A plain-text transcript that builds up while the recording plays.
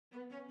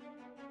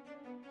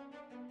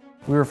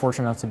We were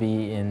fortunate enough to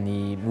be in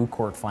the Moot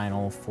court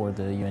final for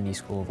the UND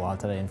School of Law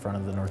today in front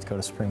of the North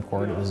Dakota Supreme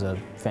Court. It was a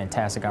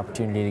fantastic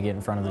opportunity to get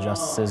in front of the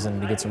justices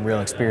and to get some real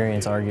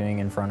experience arguing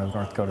in front of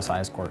North Dakota's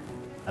highest court.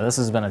 This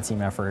has been a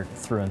team effort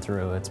through and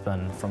through. It's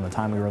been from the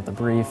time we wrote the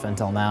brief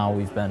until now.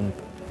 We've been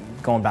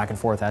going back and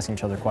forth, asking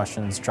each other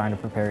questions, trying to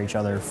prepare each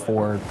other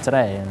for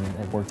today, and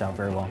it worked out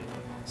very well.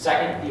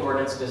 Second, the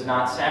ordinance does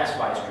not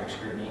satisfy strict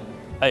scrutiny.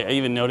 I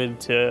even noted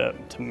to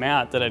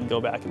Matt that I'd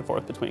go back and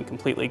forth between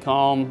completely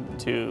calm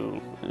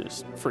to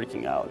just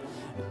freaking out.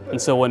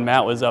 And so when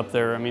Matt was up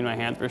there, I mean, my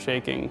hands were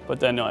shaking. But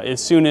then as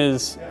soon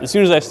as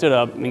I stood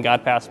up and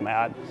got past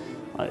Matt,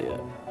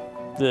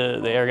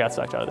 the air got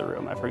sucked out of the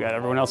room. I forgot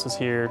everyone else was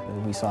here.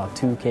 We saw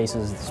 2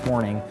 cases this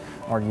morning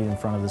argued in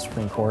front of the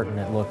Supreme Court, and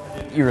it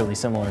looked eerily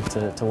similar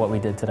to what we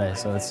did today.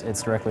 So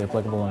it's directly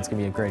applicable, and it's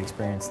going to be a great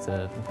experience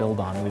to build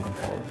on moving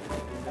forward.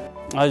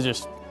 I was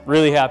just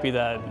really happy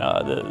that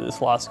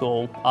this law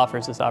school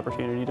offers this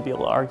opportunity to be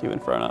able to argue in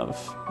front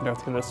of the North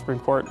Dakota Supreme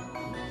Court.